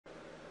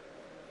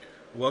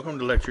Welcome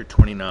to Lecture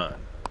 29,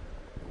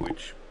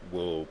 which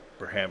will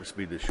perhaps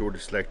be the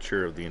shortest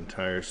lecture of the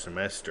entire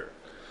semester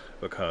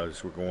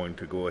because we're going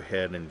to go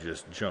ahead and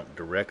just jump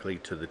directly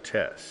to the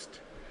test.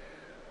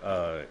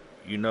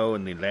 In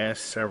the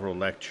last several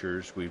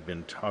lectures, we've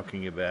been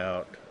talking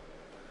about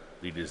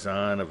the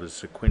design of a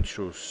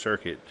sequential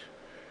circuit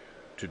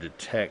to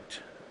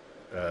detect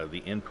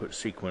the input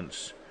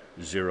sequence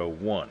 0,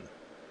 1.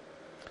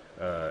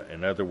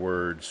 In other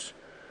words,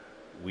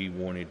 we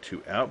wanted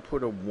to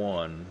output a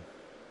 1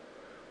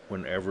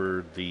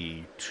 whenever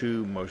the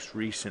two most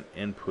recent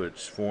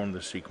inputs form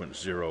the sequence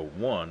 0,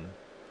 1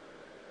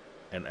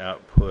 and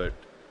output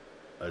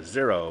a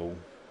 0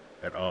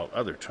 at all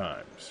other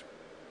times.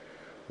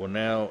 Well,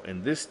 now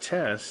in this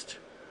test,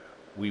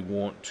 we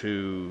want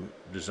to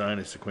design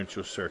a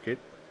sequential circuit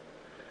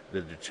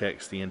that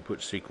detects the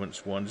input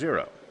sequence 1,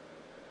 0.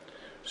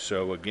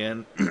 So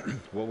again,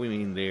 what we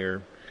mean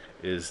there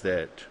is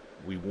that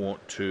we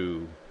want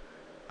to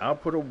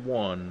output a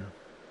 1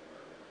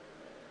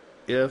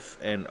 if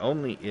and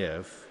only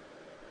if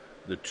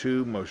the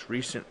two most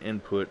recent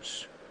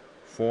inputs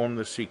form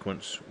the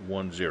sequence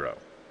 1, 0.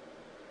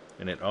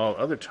 And at all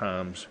other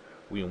times,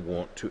 we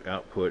want to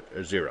output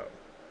a 0.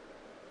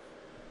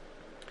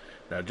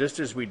 Now, just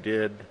as we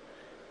did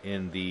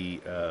in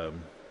the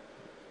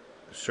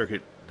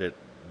circuit that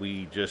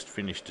we just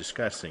finished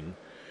discussing,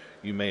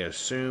 you may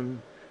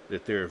assume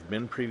that there have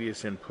been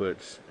previous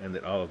inputs and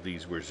that all of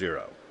these were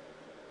 0.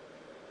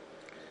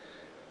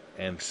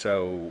 And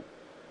so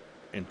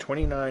in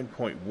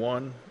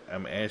 29.1,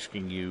 I'm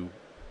asking you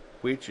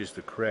which is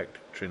the correct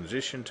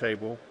transition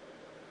table,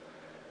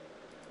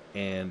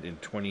 and in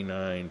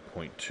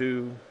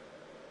 29.2,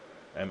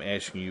 I'm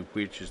asking you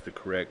which is the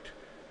correct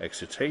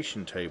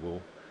excitation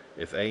table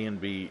if A and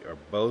B are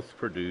both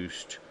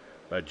produced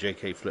by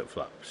JK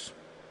flip-flops.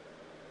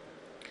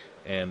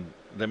 And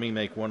let me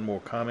make one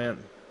more comment.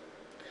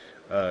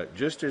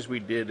 Just as we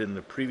did in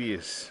the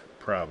previous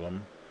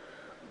problem,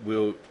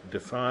 we'll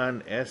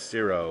define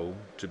S0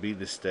 to be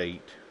the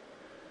state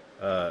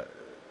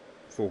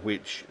for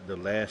which the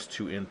last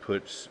two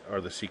inputs are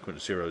the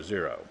sequence 0,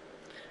 0.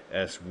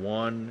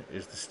 S1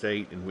 is the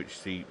state in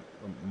which the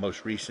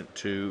most recent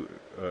two,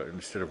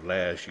 instead of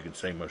last, you can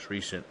say most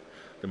recent.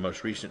 The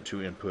most recent two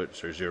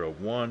inputs are 0,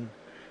 1.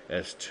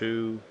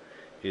 S2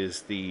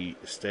 is the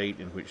state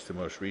in which the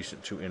most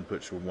recent two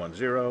inputs were 1,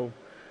 0.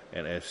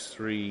 And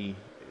S3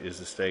 is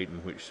the state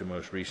in which the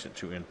most recent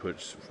two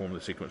inputs form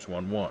the sequence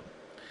 1, 1.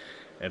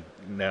 And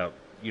now,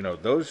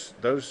 those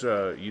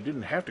you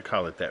didn't have to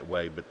call it that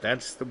way, but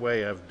that's the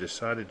way I've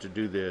decided to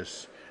do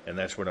this, and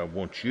that's what I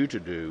want you to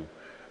do,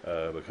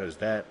 because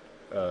that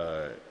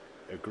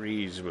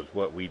agrees with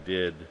what we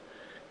did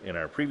in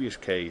our previous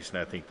case, and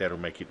I think that'll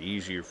make it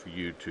easier for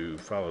you to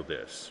follow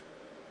this.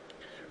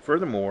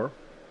 Furthermore,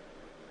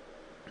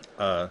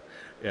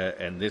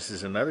 and this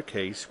is another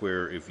case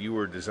where if you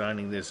were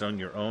designing this on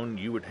your own,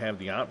 you would have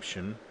the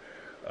option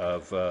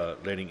of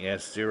letting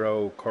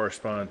S0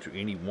 correspond to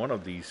any one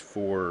of these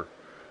four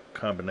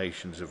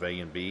combinations of A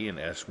and B, and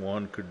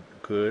S1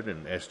 could,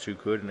 and S2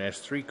 could, and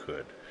S3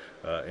 could.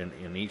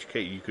 In each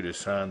case, you could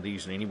assign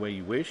these in any way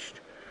you wished.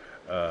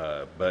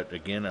 But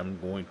again, I'm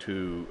going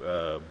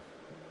to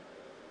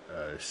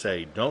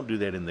say don't do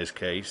that in this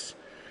case.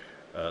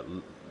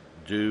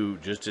 Do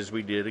just as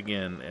we did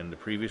again in the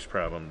previous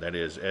problem. That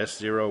is,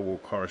 S0 will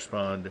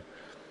correspond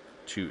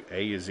to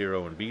A is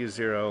 0 and B is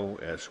 0.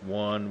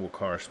 S1 will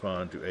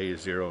correspond to A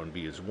is 0 and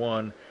B is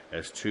 1.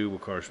 S2 will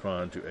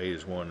correspond to A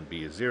is 1 and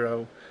B is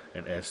 0.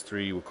 And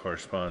S3 will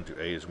correspond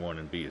to A is 1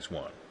 and B is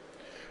 1.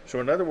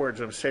 So in other words,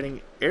 I'm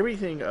setting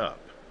everything up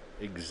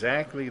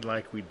exactly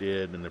like we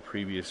did in the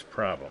previous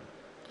problem.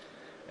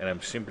 And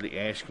I'm simply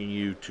asking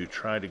you to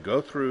try to go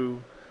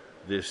through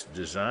this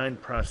design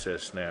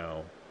process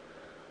now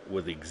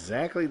with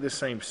exactly the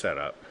same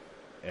setup.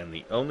 And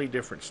the only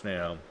difference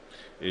now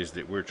is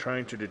that we're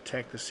trying to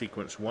detect the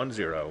sequence 1,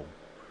 0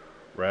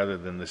 rather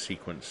than the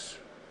sequence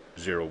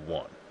 0,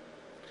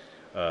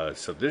 1.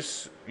 So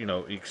this,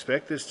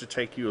 expect this to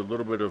take you a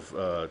little bit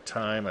of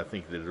time. I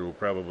think that it will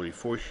probably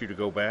force you to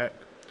go back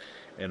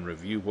and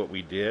review what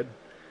we did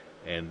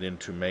and then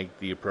to make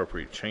the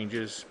appropriate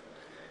changes.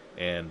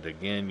 And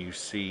again, you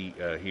see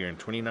here in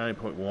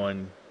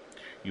 29.1,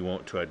 you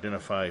want to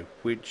identify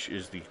which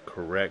is the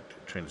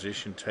correct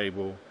transition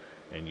table.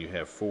 And you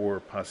have four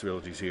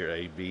possibilities here,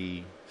 A,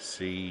 B,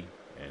 C,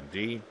 and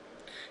D.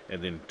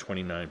 And then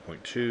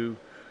 29.2,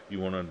 you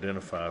want to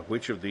identify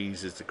which of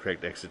these is the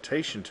correct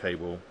excitation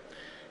table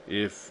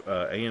if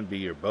A and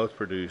B are both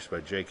produced by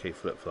JK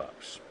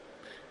flip-flops.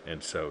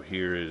 And so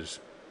here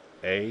is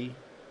A,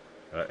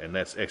 and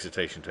that's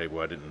excitation table.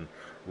 I didn't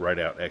write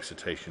out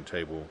excitation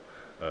table,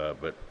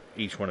 but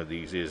each one of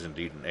these is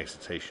indeed an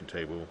excitation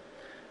table.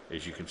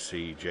 As you can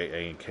see,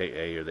 JA and KA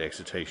are the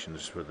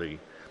excitations for the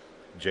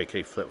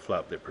JK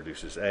flip-flop that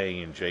produces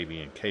A, and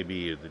JB and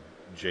KB are the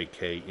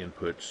JK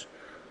inputs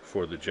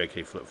for the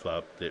JK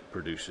flip-flop that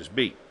produces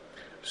B.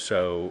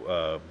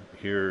 So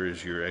here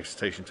is your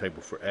excitation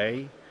table for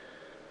A,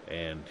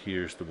 and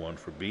here's the one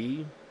for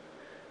B,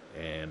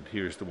 and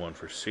here's the one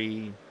for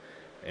C,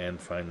 and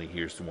finally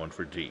here's the one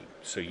for D.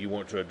 So you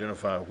want to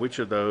identify which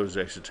of those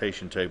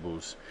excitation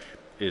tables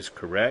is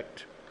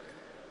correct,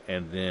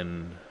 and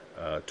then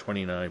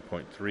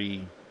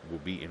 29.3 will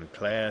be in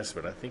class,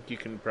 but I think you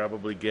can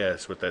probably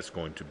guess what that's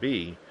going to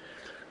be,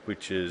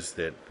 which is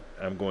that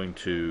I'm going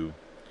to,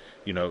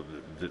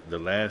 the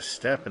last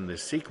step in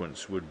this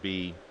sequence would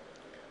be,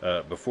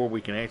 before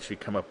we can actually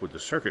come up with the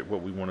circuit,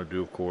 what we want to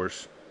do, of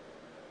course,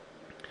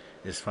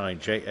 is find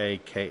JA,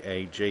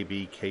 KA,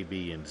 JB,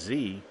 KB, and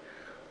Z,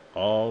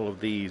 all of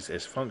these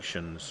as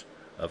functions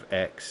of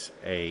X,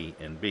 A,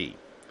 and B.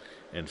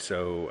 And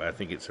so I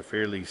think it's a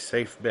fairly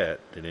safe bet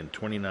that in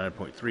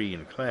 29.3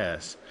 in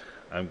class,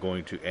 I'm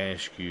going to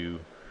ask you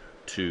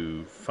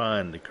to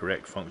find the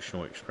correct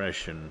functional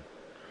expression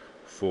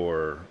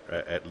for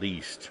at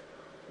least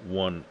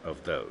one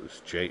of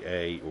those,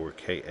 JA or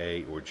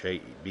KA or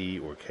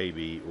JB or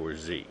KB or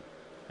Z,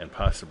 and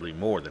possibly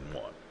more than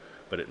one,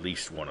 but at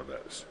least one of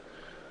those.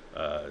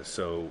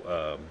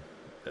 So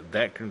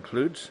that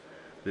concludes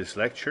this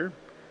lecture,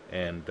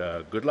 and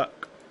good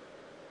luck.